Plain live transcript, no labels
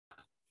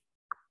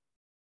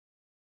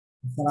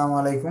আসসালামু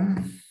আলাইকুম।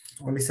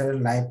 অলি স্যারের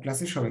লাইভ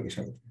ক্লাসে সবাইকে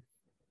স্বাগত।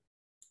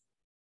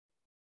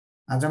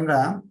 আজ আমরা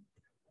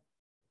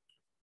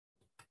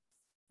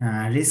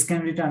রিস্ক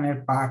এন্ড রিটার্নের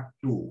পার্ট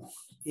 2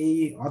 এই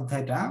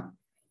অধ্যায়টা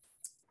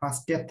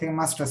ফার্স্ট ইয়ার থেকে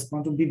মাস্টার্স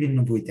পর্যন্ত বিভিন্ন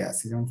বইতে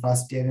আছে, যেমন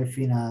ফার্স্ট ইয়ারের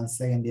ফিনান্স,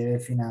 সেকেন্ড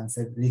ইয়ারের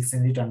ফিনান্সের রিস্ক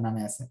এন্ড রিটার্ন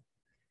নামে আছে।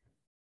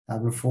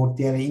 তারপর ফোর্থ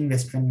ইয়ারে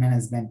ইনভেস্টমেন্ট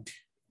ম্যানেজমেন্ট,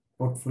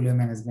 পোর্টফোলিও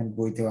ম্যানেজমেন্ট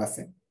বইতেও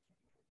আছে।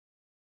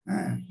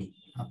 হ্যাঁ,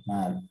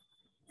 আপনার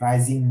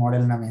প্রাইজিং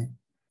মডেল নামে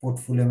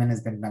পোর্টফোলিও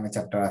ম্যানেজমেন্ট নামে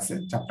চ্যাপ্টার আছে,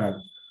 চ্যাপ্টার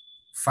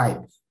 5।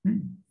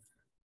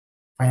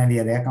 ফাইনাল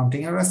ইয়ারে অ্যাকাউন্টিং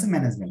এর আছে,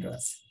 ম্যানেজমেন্টের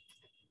আছে।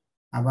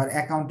 আবার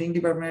অ্যাকাউন্টিং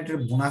ডিপার্টমেন্টের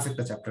বোনাস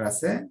একটা চ্যাপ্টার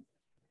আছে,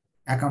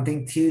 অ্যাকাউন্টিং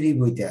থিওরি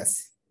বইতে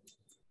আছে,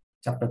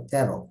 চ্যাপ্টার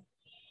 13।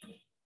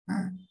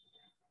 হ্যাঁ,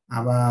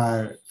 আবার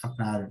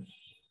আপনার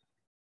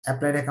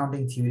applied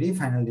accounting theory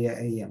final year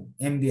এই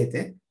এমবিএ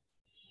তে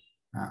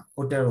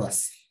ওটারও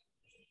আছে।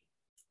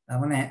 তার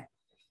মানে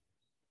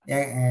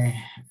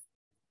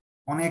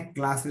অনেক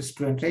ক্লাসের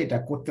স্টুডেন্টরা এটা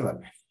করতে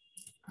পারবে।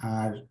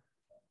 আর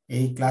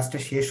এই ক্লাসটা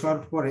শেষ হওয়ার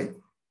পরে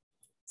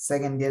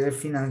সেকেন্ড ইয়ারের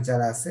ফিনান্স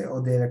যারা আছে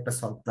ওদের একটা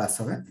সলভ ক্লাস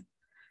হবে।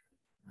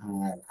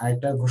 আর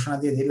আরেকটা ঘোষণা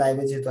দিয়ে দিই,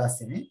 লাইভে যেহেতু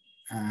আসেনি,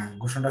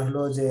 ঘোষণাটা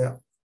হলো যে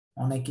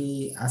অনেকেই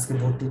আজকে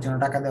ভর্তির জন্য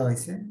টাকা দেওয়া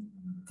হয়েছে।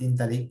 3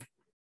 তারিখ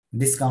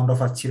ডিসকাউন্ট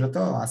অফার ছিল,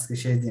 তো আজকে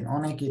শেষ দিন,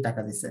 অনেকেই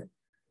টাকা দিছে।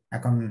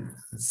 এখন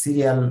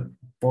সিরিয়াল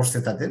পড়ছে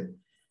তাদের,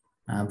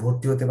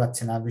 ভর্তি হতে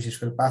পারছে না। বিশেষ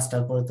করে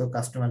 5টার পরে তো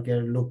কাস্টমার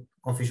কেয়ার লোক,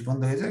 অফিস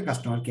বন্ধ হয়ে যায়,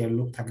 কাস্টমার কেয়ার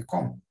লোক থাকে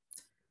কম।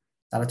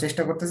 তারা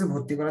চেষ্টা করতেছে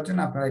ভর্তি করার জন্য।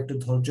 আপনারা একটু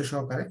ধৈর্য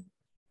সহকারে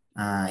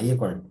ইয়ে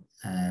করেন,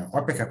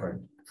 অপেক্ষা করেন।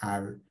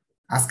 আর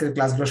আজকের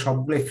ক্লাসগুলো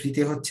সবগুলোই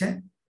ফ্রিতে হচ্ছে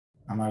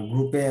আমার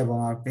গ্রুপে এবং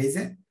আমার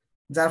পেজে,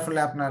 যার ফলে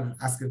আপনার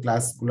আজকের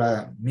ক্লাসগুলা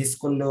মিস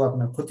করলেও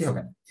আপনার ক্ষতি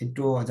হবে না।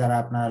 একটু যারা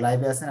আপনারা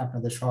লাইভে আছেন,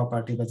 আপনাদের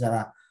সহপাঠী বা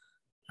যারা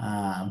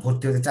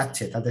ভর্তি হতে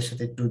চাচ্ছে তাদের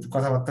সাথে একটু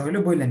কথাবার্তা হলে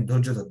বললেন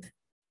ধৈর্য ধরতে।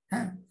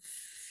 হ্যাঁ,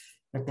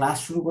 ক্লাস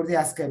শুরু করে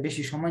দিয়ে আজকে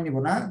বেশি সময় নিব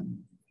না,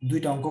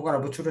 2টা অঙ্ক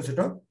করাবো ছোট ছোট।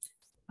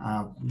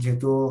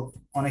 যেহেতু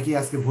অনেকেই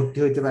আজকে ভর্তি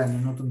হইতে পারেনি,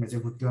 নতুন ব্যাচে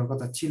ভর্তি হওয়ার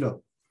কথা ছিল,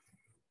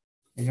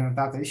 এই জন্য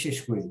তাড়াতাড়ি শেষ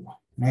করে দিব।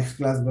 নেক্সট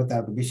ক্লাস গুলোতে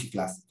আরো বেশি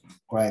ক্লাস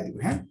করাই দিব।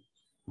 হ্যাঁ,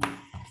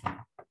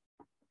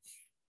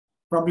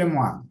 প্রবলেম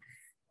 1,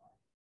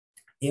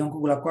 এই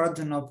অঙ্কগুলো করার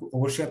জন্য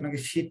অবশ্যই আপনাকে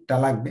শীটটা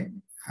লাগবে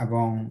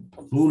এবং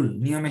রুল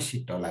নিয়মের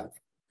শীটটাও লাগবে।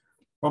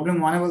 প্রবলেম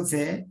 1 বলছে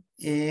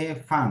এ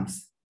farms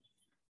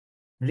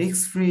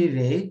risk free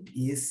rate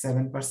is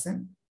 7%।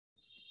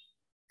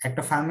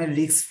 একটা ফার্মের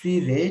risk free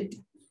rate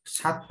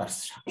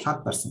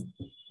 7%।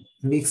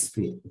 Risk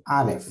free,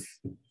 RF,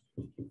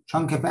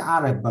 সংক্ষেপে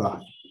আরএফ বলা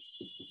হয়।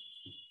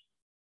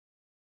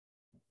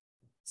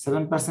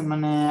 7%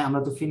 মানে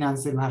আমরা তো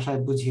ফিনান্সের ভাষায়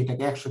বুঝি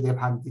এটাকে 100 দিয়ে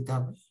ভাগ দিতে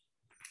হবে।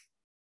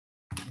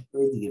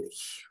 ওইদিকে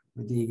দেখি,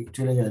 ওইদিকে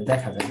চলে গেলে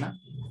দেখা যায় না।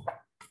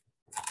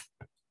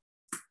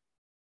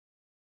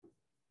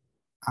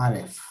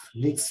 আরএফ,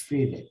 রিস্ক ফ্রি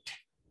রেট,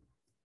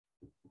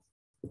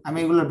 আমি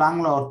এগুলোর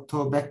বাংলা অর্থ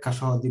ব্যাখ্যা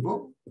সহ দিব,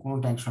 কোনো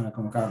টেনশনের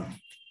কোনো কারণ নেই।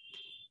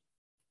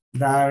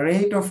 The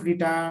rate of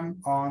return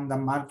on the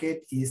market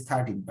is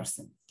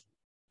 13%.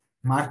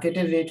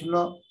 মার্কেটের রেট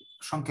হলো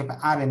সংক্ষেপে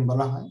আরএম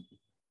বলা হয়,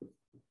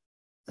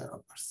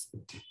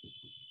 13%.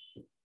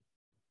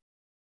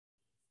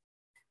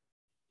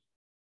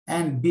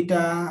 And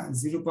beta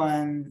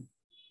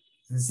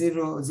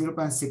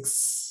 0.6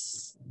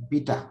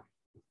 beta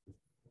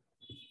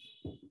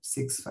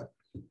 65.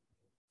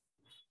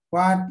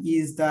 What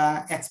is the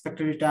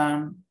expected return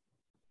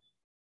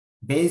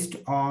based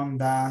on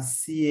the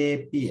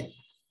CAPM?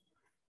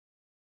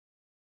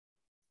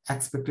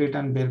 Expected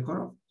return বের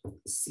করো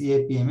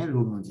CAPM এর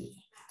রুল অনুযায়ী।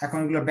 এখন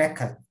এগুলো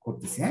ব্যাখ্যা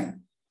করতেছি। হ্যাঁ,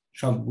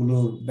 সবগুলো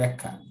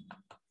ব্যাখ্যা।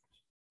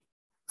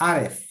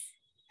 আরএফ,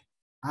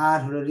 আর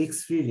হলো রিস্ক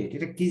ফ্রি রেট,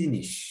 এটা কি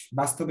জিনিস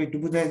বাস্তবে একটু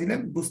বুঝাই দিলে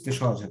বুঝতে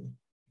সহজ হবে।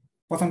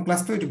 প্রথম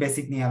ক্লাস তো একটু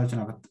বেসিক নিয়ে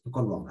আলোচনা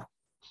করবো আমরা।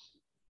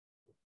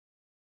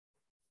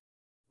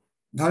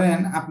 ধরেন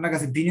আপনার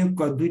কাছে বিনিয়োগ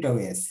করার 2টা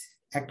ওয়ে আছে,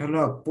 একটা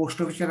হলো পোস্ট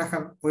অফিসে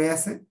রাখার ওয়ে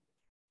আছে,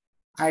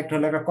 আর একটা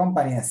হলো একটা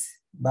কোম্পানি আছে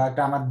বা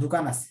একটা আমার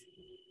দোকান আছে।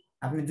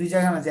 আপনি 2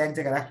 জায়গার মাঝে এক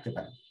জায়গায় রাখতে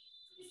পারেন।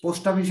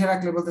 পোস্ট অফিসে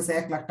রাখলে বলতেছে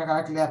 1 লাখ টাকা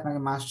রাখলে আপনাকে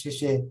মাস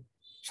শেষে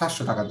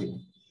 700 টাকা দিবে।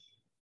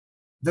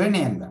 ধরে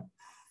নিই আমরা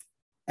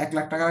 1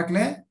 লাখ টাকা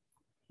রাখলে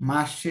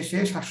মাস শেষে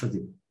 700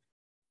 দিবে,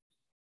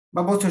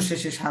 বা বছর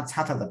শেষে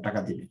 7,000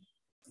 টাকা দিবে।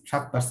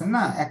 7%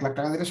 না, 1 লাখ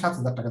টাকা দিলে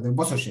 7,000 টাকা দেবে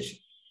বছর শেষে।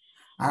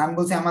 আর আমি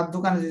বলছি আমার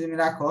দোকানে যদি তুমি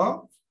রাখো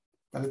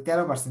তাহলে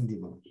 13%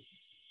 দিব।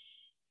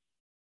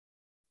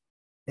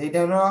 এইটা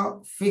হলো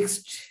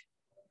ফিক্সড।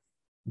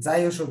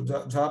 যাই হোক,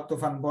 ঝড়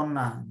তুফান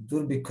বন্যা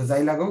দুর্ভিক্ষ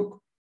যাই লাগুক,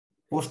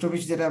 পোস্ট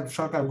অফিস যেটা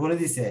সরকার বলে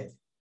দিছে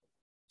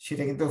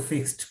সেটা কিন্তু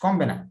ফিক্সড,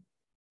 কমবে না।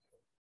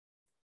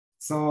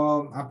 সো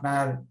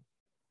আপনার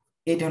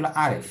এটা হলো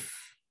আরএফ,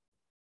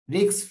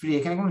 রিস্ক ফ্রি,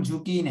 এখানে কোনো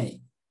ঝুঁকি নেই।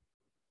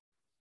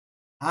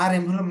 আর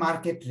এম হলো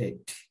মার্কেট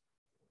রেট।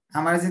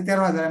 আমার যে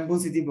 13,000 আমি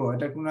বলছি দিব,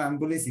 এটা কোনো আমি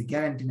বলেছি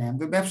গ্যারান্টি নাই। আমি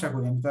তো ব্যবসা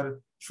করি, আমি তো আর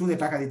সুদে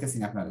টাকা দিতেছি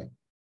না আপনারে।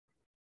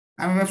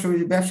 আমি ব্যবসা করি,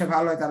 ব্যবসা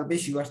ভালো হয় তার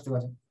বেশিও আসতে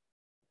পারে,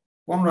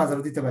 15,000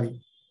 দিতে পারি।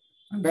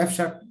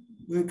 ব্যবসা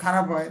যদি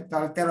খারাপ হয়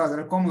তাহলে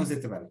 13,000 কমেও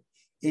যেতে পারে।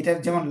 এটার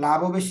যেমন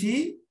লাভও বেশি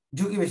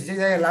ঝুঁকি বেশি, যে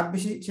জায়গায় লাভ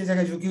বেশি সে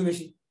জায়গায় ঝুঁকিও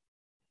বেশি।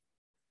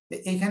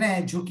 এইখানে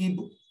ঝুঁকি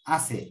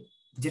আছে,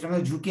 যেটা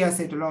মধ্যে ঝুঁকি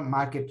আছে এটা হলো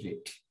মার্কেট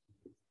রেট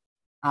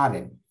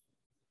RM।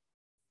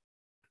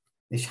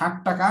 60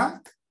 টাকা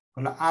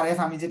হলো RF।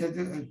 আমি যেটা,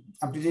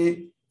 আপনি যে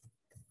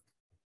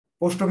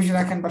পোস্ট অফিসে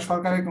রাখেন বা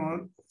সরকারের কোন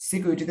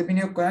সিকিউরিটিতে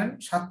বিনিয়োগ করেন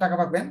 7 টাকা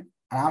পাবেন,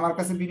 আর আমার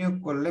কাছে বিনিয়োগ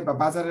করলে বা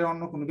বাজারের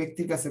অন্য কোনো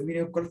ব্যক্তির কাছে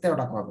বিনিয়োগ করলে 13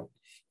 টাকা পাবেন।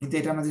 কিন্তু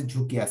এটার মধ্যে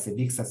ঝুঁকি আছে,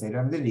 রিস্ক আছে,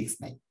 এটার মধ্যে রিস্ক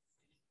নাই।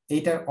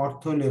 এইটার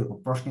অর্থ হলো এরকম,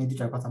 প্রশ্নে এই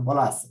দুইটার কথা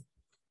বলা আছে,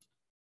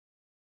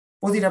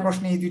 প্রতিটা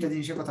প্রশ্নে এই দুইটা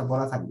জিনিসের কথা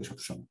বলা থাকবে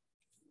সবসময়।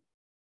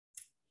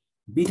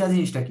 বিটা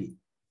জিনিসটা কি?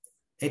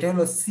 এটা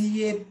হলো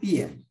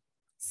CAPM।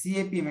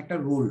 CAPM একটা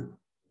রুল,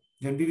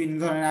 যেমন বিভিন্ন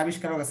ধরনের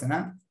আবিষ্কারক আছে না,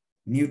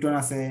 নিউটন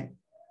আছে,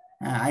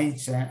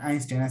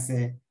 আইনস্টাইন আছে,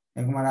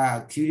 এরকম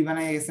থিওরি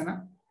বানিয়ে গেছে না,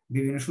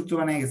 বিভিন্ন সূত্র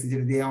বানিয়ে গেছে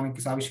যেটা দিয়ে অনেক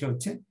কিছু আবিষ্কার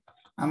হচ্ছে।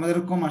 আমাদের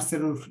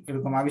কমার্সের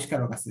এরকম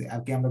আবিষ্কারক আছে, আর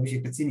কি আমরা বেশি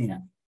একটা চিনি না,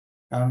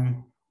 কারণ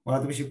ওরা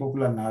তো বেশি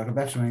পপুলার না, ওরা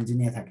ব্যবসা বাণিজ্য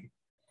নিয়ে থাকে।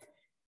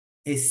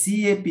 এই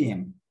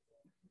CAPM,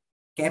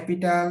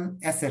 capital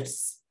assets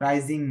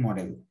pricing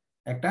model,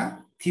 একটা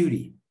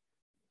থিওরি।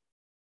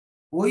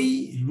 ওই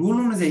রুল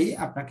অনুযায়ী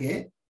আপনাকে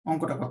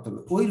অঙ্কটা করতে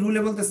হবে। ওই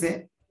রুলে বলতেছে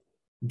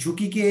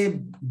ঝুঁকিকে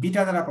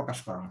বিটা দ্বারা প্রকাশ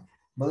করা হয়।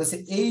 বলতেছে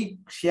এই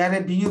শেয়ারে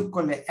বিনিয়োগ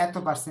করলে এত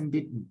পার্সেন্ট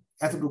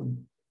এতটুকু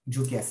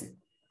ঝুঁকি আছে,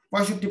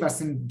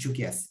 65%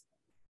 ঝুঁকি আছে।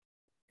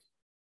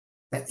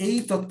 এই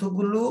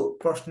তথ্যগুলো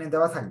প্রশ্নে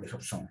দেওয়া থাকবে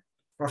সবসময়।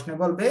 প্রশ্নে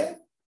বলবে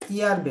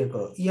ইয়ার বের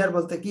করো। ইয়ার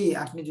বলতে কি,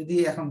 আপনি যদি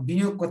এখন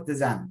বিনিয়োগ করতে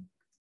যান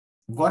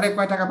গড়ে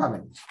কয় টাকা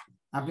পাবেন,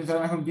 আপনি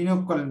ধরেন এখন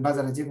বিনিয়োগ করলেন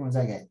বাজারে যে কোনো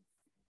জায়গায়,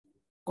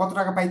 কত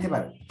টাকা পাইতে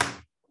পারেন।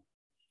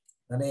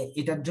 তাহলে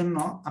এটার জন্য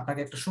আপনাকে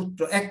একটা সূত্র,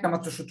 একটা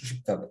মাত্র সূত্র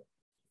শিখতে হবে,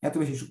 এত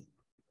বেশি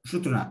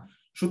সূত্র না,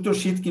 সূত্র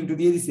শীট কিন্তু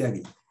দিয়ে দিছি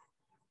আগে।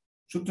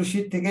 সূত্র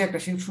শীট থেকে একটা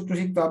সূত্র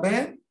শিখতে হবে,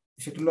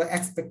 সেটা হলো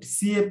এক্সপেক্ট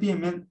CAPM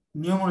এর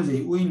নিয়ম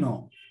অনুযায়ী, উই নো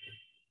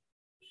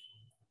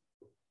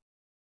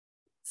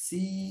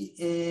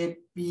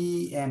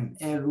CAPM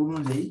এর রুল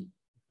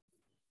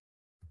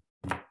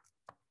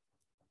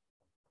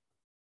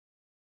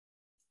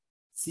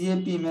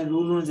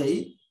অনুযায়ী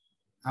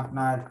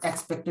আপনার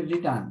এক্সপেক্টেড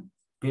রিটার্ন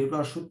বের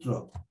করার সূত্র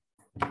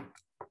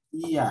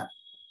ER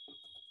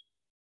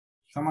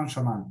সমান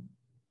সমান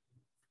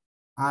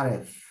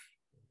RF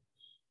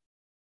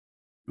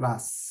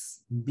plus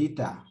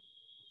beta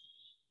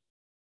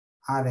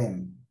RM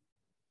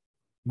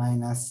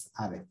minus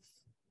RF।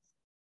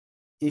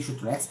 এই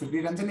সূত্র এক্সপেক্টেড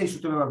রিটার্ন চাইলে এই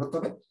সূত্র ব্যবহার করতে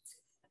হবে।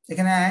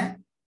 এখানে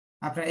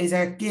আপনার এই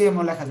জায়গায় KM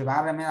ও লেখা যাবে,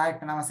 RM এর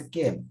আরেকটা নাম আছে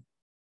KM,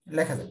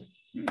 লেখা যাবে,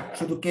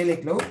 শুধু K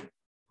লিখলেও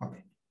হবে।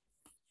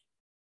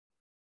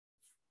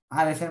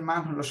 RF এর মান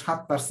হলো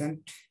 7%।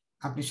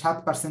 আপনি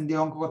 7%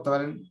 দিয়ে অঙ্ক করতে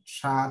পারেন।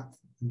 7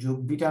 যোগ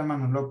বিটার মান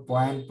হলো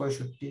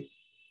 0.65,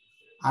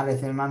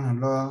 RF এর মান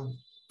হলো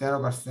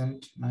 13%,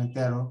 মানে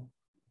 13,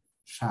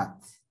 7।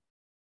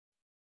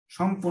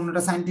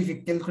 সম্পূর্ণটা সাইন্টিফিক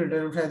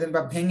ক্যালকুলেটর উঠাই দেন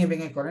বা ভেঙে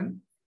ভেঙে করেন,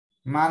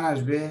 মান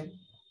আসবে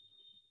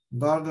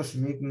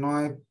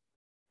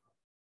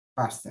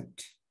 10.9%।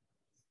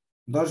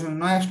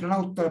 10.9 আসলো না,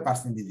 উত্তরে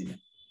পার্সেন্ট দিয়ে দিলেন।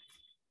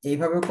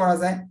 এইভাবে করা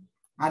যায়।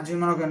 আর যদি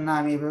মনে করেন না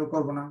আমি এইভাবে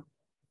করবো না,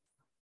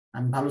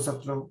 আমি ভালো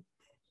ছাত্র,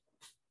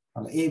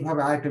 তাহলে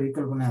এইভাবে আরেকটা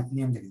বিকল্প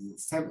নিয়ম দেখে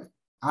দিচ্ছি।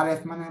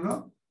 RF মানে হলো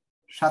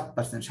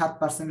 7%।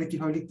 7%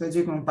 কিভাবে লিখতে হয়,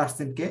 যে কোনো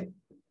পার্সেন্টকে,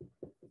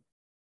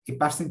 এই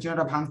পার্সেন্ট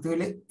চিহ্নটা ভাঙতে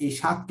হলে এই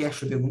 7কে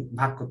 100 দিয়ে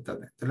ভাগ করতে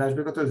হবে, তাহলে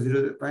আসবে কত,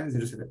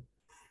 0.07।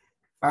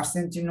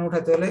 পার্সেন্ট চিহ্ন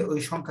উঠাতে হলে ওই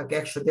সংখ্যাকে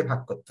 100 দিয়ে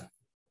ভাগ করতে হবে।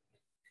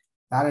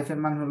 RF এর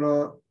মান হলো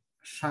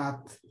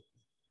 7,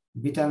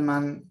 বিটার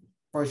মান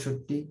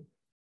 65,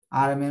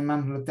 RM এর মান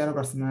হলো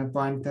 13%, মানে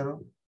 0.13,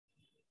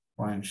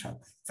 0.7।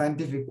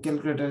 সাইন্টিফিক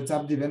ক্যালকুলেটরে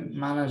চাপ দিবেন,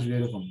 মান আসবে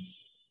এরকম।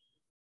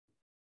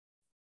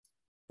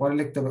 পরে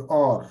লিখতে হবে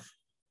অর।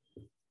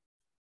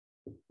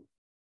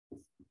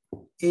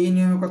 এই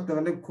নিয়মে করতে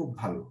পারলে খুব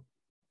ভালো,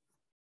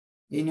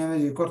 এই নিয়মে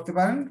যদি করতে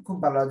পারেন খুব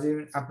ভালো। যে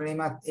আপনি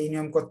এই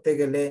নিয়ম করতে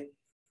গেলে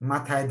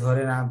মাথায়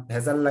ধরে না,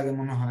 ভেজাল লাগে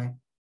মনে হয়,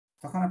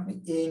 তখন আপনি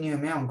এই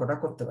নিয়মে অঙ্কটা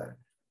করতে পারেন।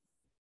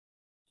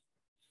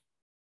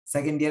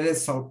 সেকেন্ড ইয়ারের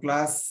সলভ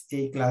ক্লাস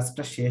এই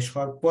ক্লাসটা শেষ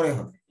হওয়ার পরে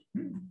হবে।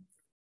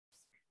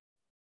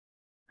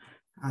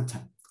 আচ্ছা,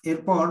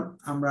 এরপর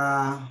আমরা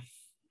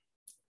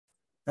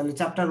তাহলে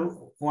চ্যাপ্টার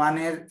 1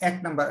 এর 1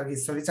 নাম্বার,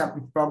 সরি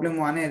প্রবলেম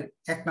 1 এর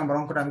 1 নাম্বার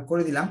অঙ্কটা আমি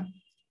করে দিলাম।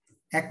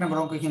 1 নাম্বার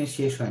অঙ্ক এখানে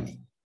শেষ হয়নি,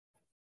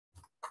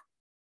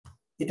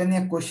 এটা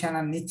নিয়ে কোশ্চেন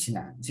আর নিচ্ছি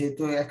না,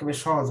 যেহেতু একেবারে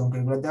সহজ অঙ্ক,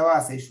 এগুলো দেওয়া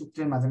আছে, এই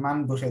সূত্রের মাঝে মান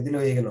বসাই দিলে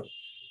হয়ে গেল।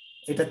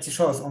 এটা হচ্ছে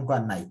সহজ অঙ্ক,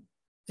 আর নাই,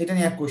 এটা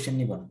নিয়ে কোশ্চেন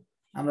নিব না।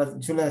 আমরা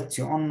চলে যাচ্ছি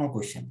অন্য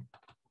কোশ্চেন।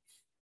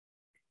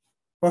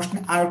 প্রশ্নে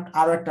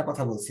আরো একটা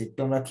কথা বলছি, একটু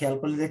আমরা খেয়াল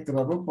করলে দেখতে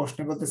পাবো।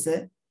 প্রশ্নে বলতেছে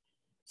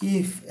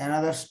if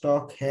another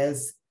stock has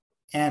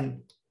an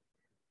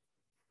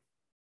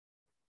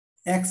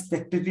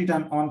expected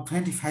return on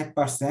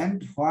 25%,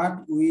 what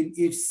will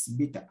its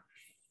beta?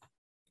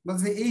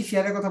 বলছে এই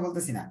শেয়ারের কথা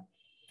বলতেছি না,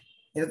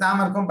 এটা তো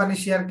আমার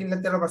কোম্পানির শেয়ার কিনলে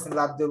 13%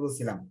 লাভ দেবে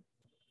বলছিলাম।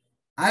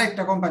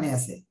 আরেকটা কোম্পানি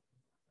আছে,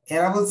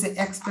 এরা বলছে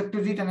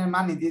এক্সপেক্টেড রিটার্নের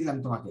মানই দিলাম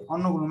তোমাকে,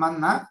 অন্য কোনো মান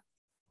না,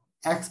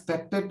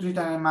 এক্সপেক্টেড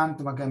রিটার্নের মান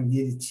তোমাকে আমি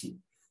দিয়ে দিচ্ছি।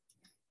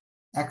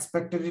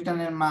 এক্সপেক্টেড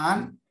রিটার্নের মান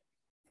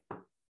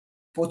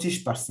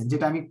 25%,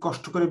 যেটা আমি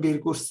কষ্ট করে বের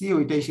করছি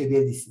ওইটাই সে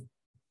দিয়ে দিছি।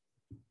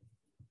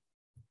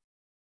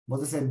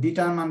 বলতেছে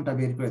বিটার মানটা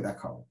বের করে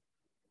দেখাও,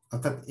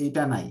 অর্থাৎ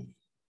এইটা নাই,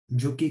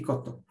 ঝুঁকি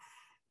কত।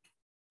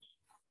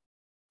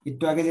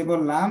 একটু আগে যে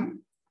বললাম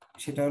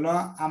সেটা হলো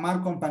আমার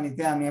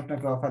কোম্পানিতে আমি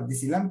আপনাকে অফার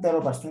দিছিলাম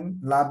 13%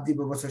 লাভ দিব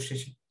বছর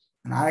শেষে।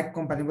 আরেক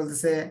কোম্পানি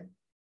বলতেছে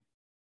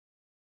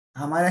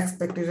আমার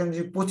এক্সপেকটেশন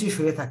যদি 25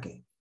 হয়ে থাকে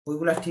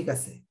ওইগুলা ঠিক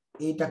আছে,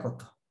 এইটা কত,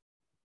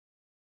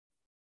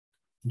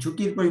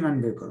 ঝুঁকির পরিমাণ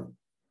বের করুন।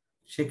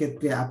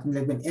 সেক্ষেত্রে আপনি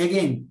লিখবেন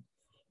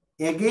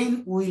এগেইন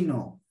উই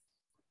নো।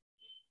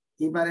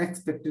 এবার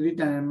এক্সপেক্টেড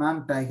রিটার্নের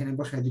মানটা এখানে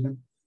বসাই দিবেন,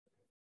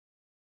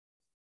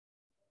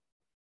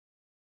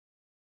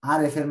 আর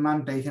এফ এর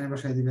মানটা এখানে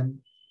বসাই দিবেন।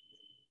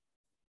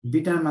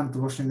 বিটার মান তো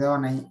প্রশ্নে দেওয়া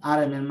নাই, আর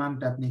এম এর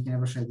মানটা আপনি এখানে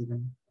বসাই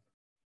দিবেন,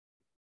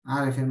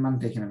 আর এফ এর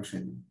মানটা এখানে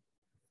বসাই দিবেন।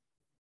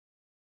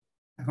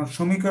 এখন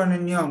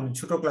সমীকরণের নিয়ম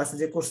ছোট ক্লাসে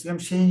যে করছিলাম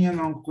সেই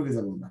নিয়মে অঙ্ক করে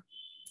যাবো না,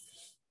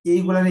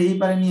 এইগুলার এই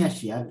পারে নিয়ে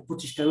আসি আর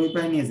 25টার ওই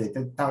পারে নিয়ে যাই,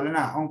 তাহলে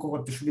না অঙ্ক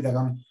করতে সুবিধা।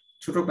 কারণ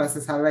ছোট ক্লাসে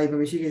স্যাররা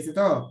এইভাবে শিখেছে,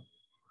 তো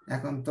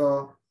এখন তো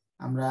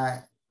আমরা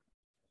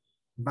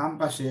বাম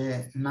পাশে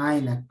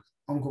 9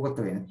 অঙ্ক করতে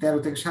পারি না, 13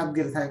 থেকে 7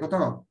 গেলে থাকে কত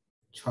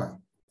 6,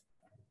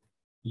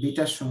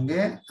 বিটার সঙ্গে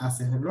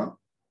আছে হলো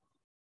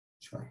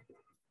 6,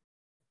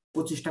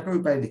 25টাকে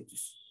ওই পারে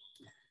দেখতেছি।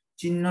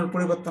 চিহ্নর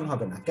পরিবর্তন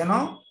হবে না, কেন?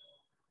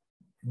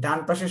 ডান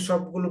পাশের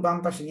সবগুলো বাম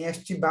পাশে নিয়ে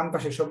আসছি, বাম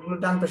পাশের সবগুলো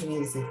ডান পাশে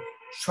নিয়ে গেছি,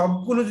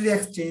 সবগুলো যদি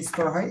এক্সচেঞ্জ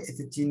করা হয়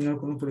এতে চিহ্নের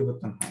কোনো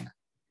পরিবর্তন হয় না।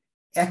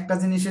 একটা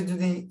জিনিসের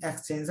যদি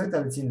এক্সচেঞ্জ হয়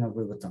তাহলে চিহ্ন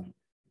পরিবর্তন হবে।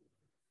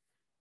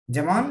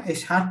 যেমন এই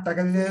 60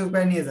 টাকা যদি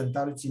উপায় নিয়ে যান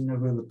তাহলে চিহ্ন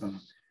পরিবর্তন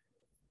হবে।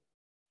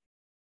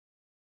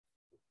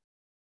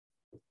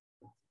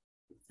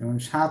 যেমন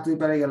 7 ওই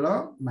পারে গেল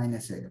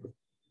মাইনাস হয়ে গেল,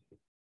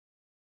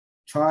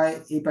 6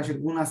 এই পাশে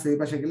গুণ আছে এই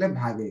পাশে গেলে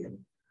ভাগ হয়ে গেল।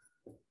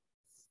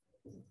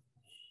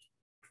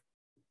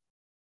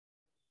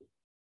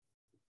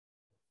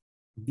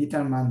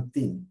 বিটার মান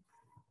 3।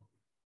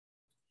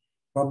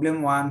 প্রবলেম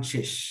 1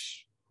 শেষ।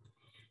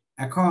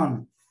 এখন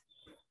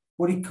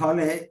পরীক্ষা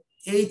হলে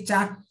এই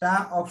 4টা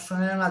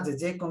অপশনের মাঝে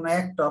যে কোনো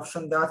একটা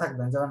অপশন দেওয়া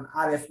থাকবে, যেমন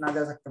আর এফ না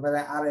দেওয়া থাকতে পারে,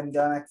 আর এম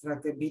দেওয়া থাকতে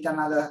পারে, বিটা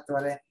না দেওয়া থাকতে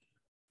পারে,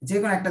 যে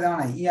কোনো একটা দেওয়া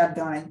নাই, ই আর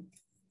দেওয়া নাই,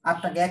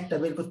 আপনাকে একটা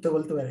বের করতে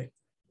বলতে পারে।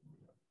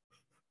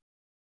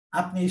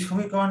 আপনি এই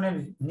সমীকরণের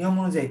নিয়ম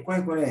অনুযায়ী করে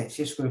করে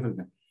শেষ করে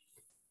ফেলবেন।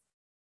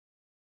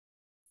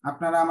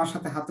 আপনারা আমার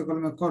সাথে হাতে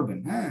কলমে করবেন,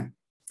 হ্যাঁ,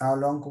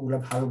 তাহলে অঙ্কগুলো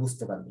ভালো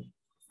বুঝতে পারবেন।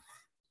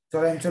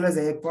 চলেন চলে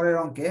যাই পরের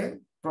অঙ্কে।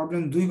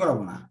 প্রবলেম 2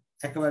 করাবো না,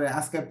 একেবারে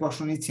আজকে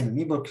প্রশ্ন নিচ্ছেন,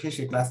 নিব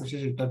শেষে, ক্লাসের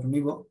শেষে একটু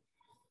নিব,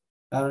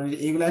 কারণ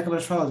এইগুলো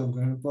একেবারে সহজ অঙ্ক,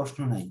 প্রশ্ন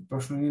নাই,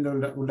 প্রশ্ন নিলে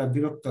উল্টা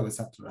বিরক্ত হবে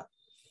ছাত্ররা।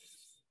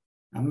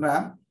 আমরা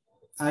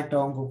আরেকটা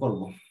অঙ্ক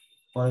করব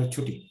পরে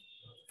ছুটি,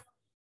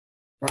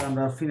 পরে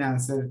আমরা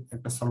ফিনান্সের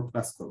একটা সলভ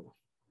ক্লাস করব।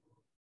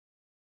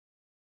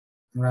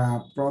 আমরা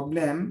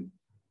প্রবলেম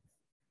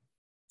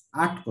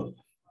 8 করব,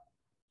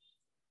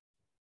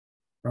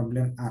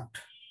 প্রবলেম 8।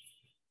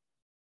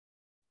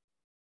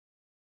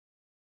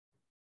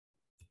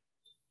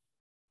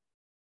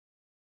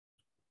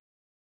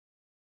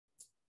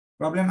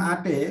 প্রবলেম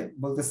 8-এ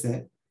বলতেছে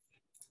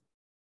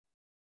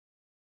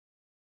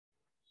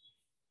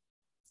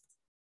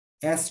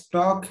a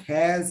stock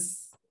has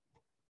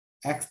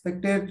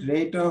expected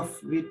rate of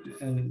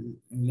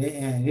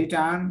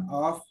return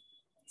of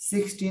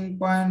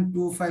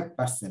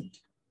 16.25%।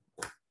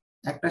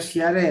 একটা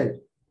শেয়ারের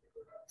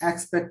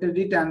এক্সপেক্টেড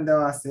রিটার্ন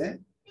দেওয়া আছে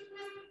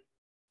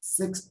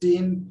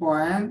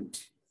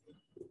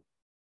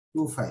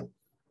 16.25।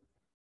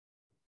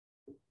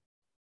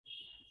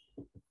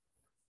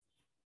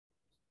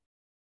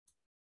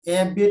 a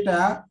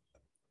beta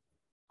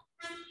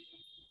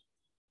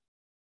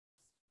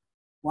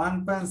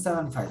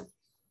 1.75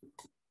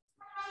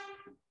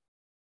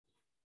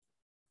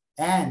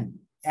 and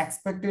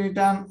expected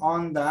return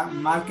on the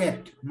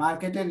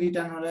মার্কেটের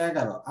রিটার্ন হলো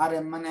 11, আর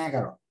এম মানে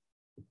 11।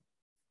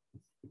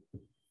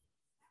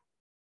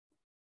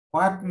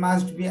 What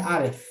must be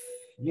RF,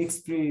 risk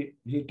free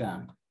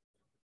return?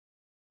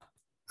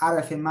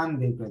 RF এর মান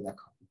বের করে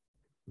দেখো।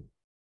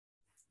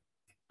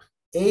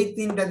 এই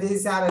তিনটা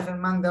দিয়েছে, RF এর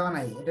মান দেওয়া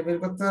নাই, এটা বের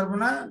করতে পারবো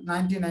না।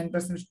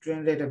 99%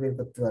 স্টুডেন্ট এটা বের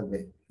করতে পারবে,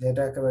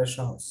 যেটা একেবারে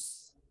সহজ।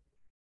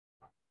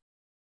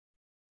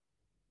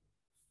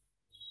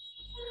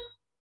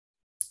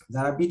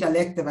 যারা বিটা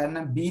লিখতে পারেন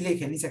না, বি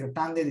লিখে নিচে একটা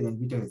টান দিয়ে দিবেন,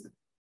 বিটা হয়ে যাবে।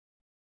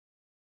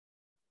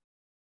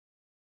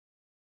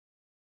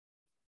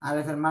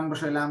 RF এর মান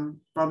বসাইলাম,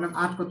 প্রবলেম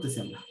 8 করতেছি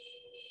আমরা।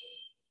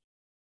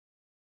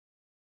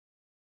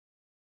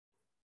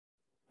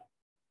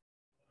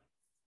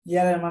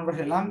 ইয়ার এর মান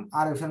বসাইলাম,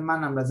 RF এর মান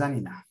আমরা জানি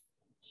না,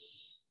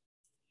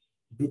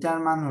 বিটার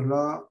মান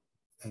হলো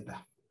এটা,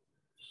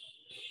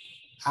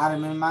 আর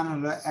এম এর মান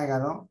হলো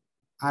 11,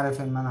 RF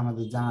এর মান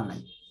আমাদের জানা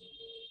নাই।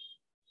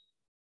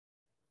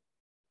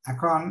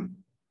 এখন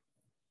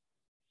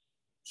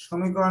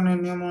সমীকরণের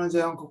নিয়ম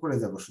অনুযায়ী অঙ্ক করে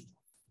যাব শুধু।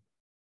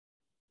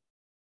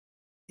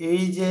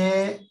 এই যে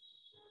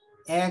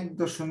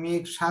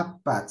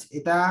 1.75,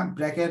 এটা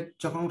ব্র্যাকেট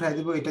যখন উঠাই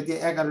দিব এটা দিয়ে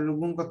 11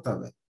 গুণ করতে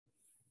হবে।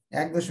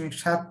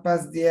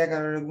 1.75 দিয়ে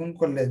 11 গুণ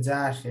করলে যা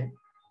আসে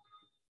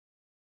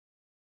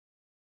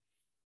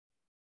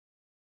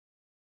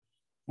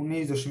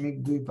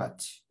 19.25।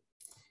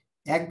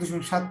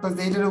 1.75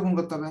 দিয়ে এটারও গুণ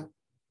করতে হবে।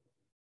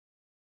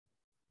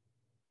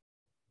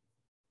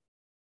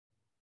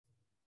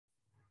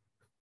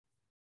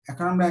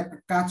 এখন আমরা একটা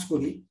কাজ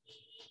করি,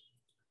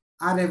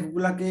 আর এফ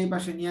গুলাকে এই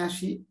পাশে নিয়ে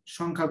আসি,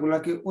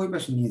 সংখ্যাগুলাকে ওই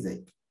পাশে নিয়ে যাই।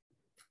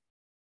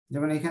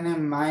 যেমন এখানে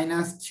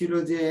মাইনাস ছিল,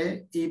 যে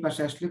এই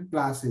পাশে আসলে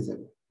প্লাস হয়ে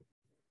যাবে,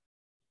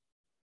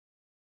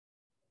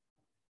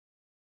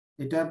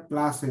 এটা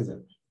প্লাস হয়ে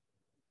যাবে।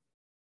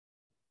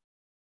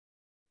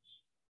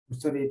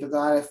 সরি, এটা তো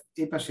আর এফ,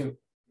 এই পাশে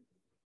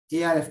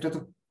এই আর এফটা তো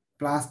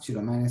প্লাস ছিল,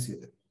 মাইনাস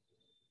হয়ে যাবে।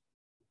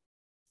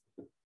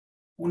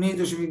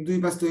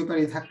 19.25 তো ওই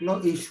পারে থাকলো,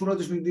 এই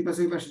 16.25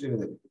 ওই পাশে চলে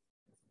যাবে।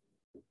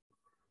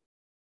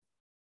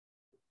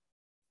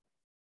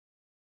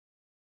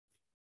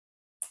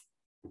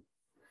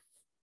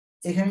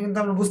 এখানে কিন্তু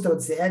আমরা বুঝতে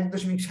পারছি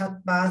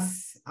 1.75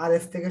 আর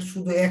এফ থেকে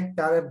শুধু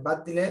একটা আর এফ বাদ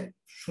দিলে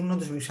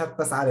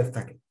 0.75 আর এফ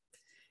থাকে।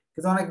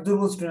 কিন্তু অনেক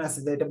দুর্বল স্টুডেন্ট আছে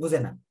যে এটা বুঝে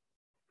না,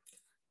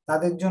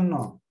 তাদের জন্য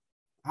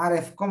আর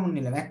এফ কমন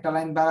নিলাম, একটা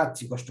লাইন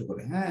বাড়াচ্ছি কষ্ট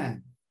করে। হ্যাঁ,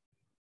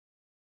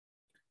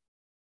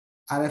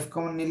 আর এফ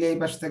কমন নিলে এই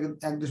পাশ থেকে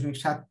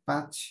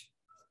 1.75,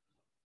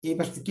 এই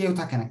পাশে কেউ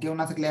থাকে না, কেউ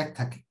না থাকলে এক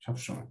থাকে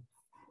সবসময়।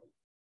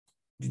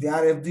 যদি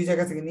আর এফ দুই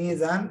জায়গা থেকে নিয়ে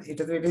যান,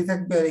 এটা তো এটাই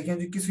থাকবে, আর এখানে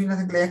যদি কিছুই না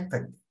থাকলে এক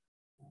থাকবে।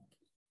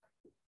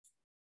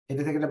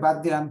 এটা থেকে এটা বাদ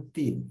দিলাম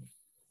 3।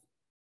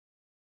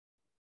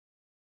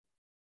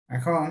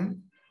 এখন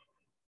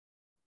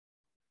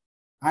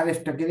আর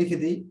এফটাকে রেখে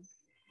দিই,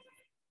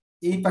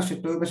 এই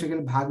পাশেরটা ওই পাশে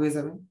গেলে ভাগ হয়ে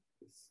যাবে।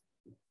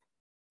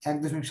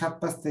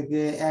 1.75 থেকে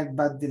 1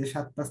 বাদ দিলে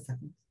 7.5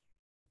 থাকে।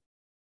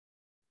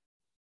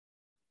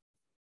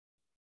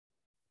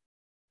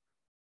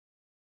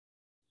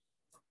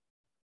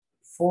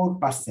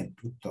 4%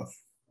 উত্তর।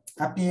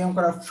 আপনি এই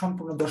অঙ্কটা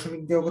সম্পূর্ণ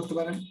দশমিক দিয়েও করতে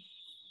পারেন,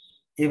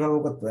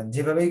 এভাবেও করতে পারেন,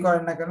 যেভাবেই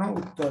করেন না কেন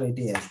উত্তর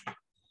এটাই আসবে।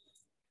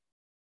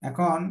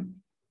 এখন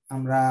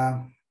আমরা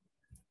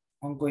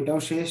অঙ্ক এটাও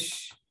শেষ,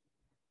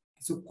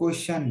 কিছু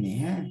কোয়েশ্চেন নেই।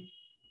 হ্যাঁ,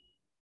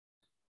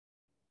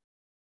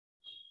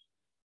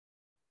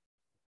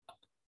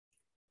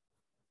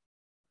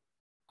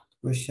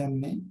 কোয়েশ্চেন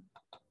নেই,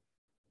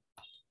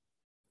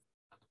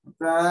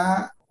 আপনারা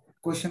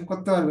কোয়েশ্চেন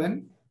করতে পারবেন,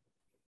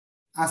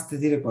 আস্তে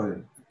ধীরে করেন,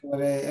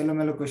 একেবারে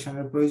এলোমেলো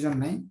কোয়েশ্চেনের প্রয়োজন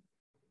নেই,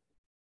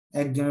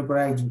 একজনের পর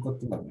একজন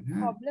করতে পারবেন।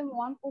 হ্যাঁ, প্রবলেম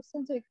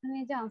 1%, তো এখানে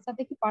যে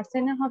আনসারটা কি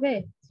পার্সেন্টে হবে,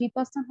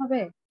 3%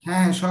 হবে?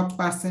 হ্যাঁ, সব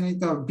পার্সেন্টই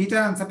তো,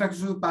 বিটার আনসারটা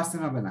শুধু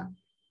পার্সেন্ট হবে না,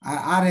 আর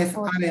আর এফ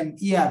ও আর আচ্ছা। এম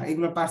ইয়ার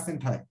এগুলো পার্সেন্ট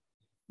হয়,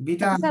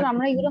 বিটার আচ্ছা স্যার, আনসার।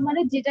 আমরা এগুলো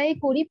মানে যেটাই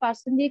করি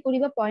পার্সেন্ট দিয়ে করি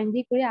বা পয়েন্ট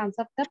দিয়ে করি,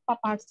 আনসারটা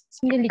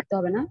পার্সেন্টে লিখতে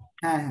হবে না?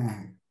 হ্যাঁ হ্যাঁ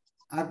হ্যাঁ,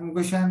 আর কোন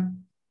কোয়েশ্চেন?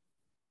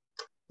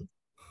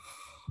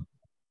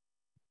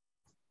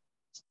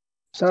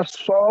 স্যার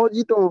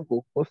সহজই তো অঙ্ক,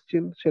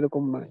 কোশ্চেন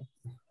সেরকম নাই।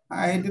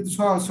 এটা তো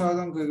সহজ সহজ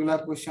অঙ্ক, এগুলা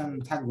কোয়েশ্চেন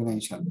থাকবে না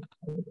ইনশাল্লাহ।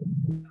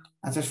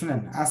 আচ্ছা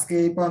শুনেন, আজকে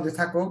এই পর্যন্ত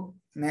থাকো,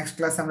 নেক্সট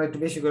ক্লাসে আমরা একটু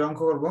বেশি করে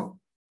অঙ্ক করবো,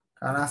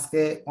 কারণ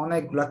আজকে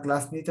অনেকগুলা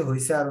ক্লাস নিতে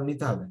হয়েছে, আরো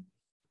নিতে হবে,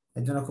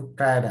 এর জন্য খুব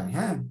টায়ার্ড আমি।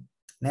 হ্যাঁ,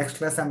 নেক্সট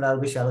ক্লাসে আমরা আরো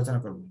বেশি আলোচনা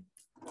করবো।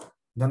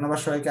 ধন্যবাদ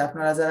সবাইকে।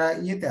 আপনারা যারা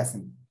ইয়েতে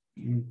আছেন,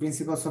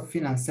 প্রিন্সিপালস অফ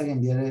ফিনান্স সেকেন্ড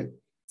ইয়ারে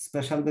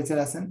স্পেশাল ব্যাচের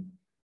আছেন,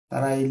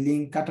 তারা এই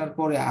লিঙ্ক কাটার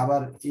পরে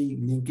আবার এই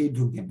লিঙ্কেই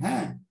ঢুকবেন।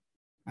 হ্যাঁ,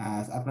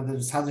 আপনাদের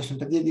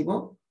সাজেশনটা দিয়ে দিব,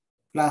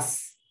 প্লাস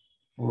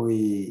ওই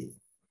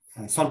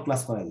সলভ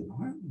ক্লাস করাই দিব।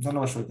 হ্যাঁ,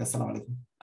 ধন্যবাদ সবাইকে, আসসালামু আলাইকুম।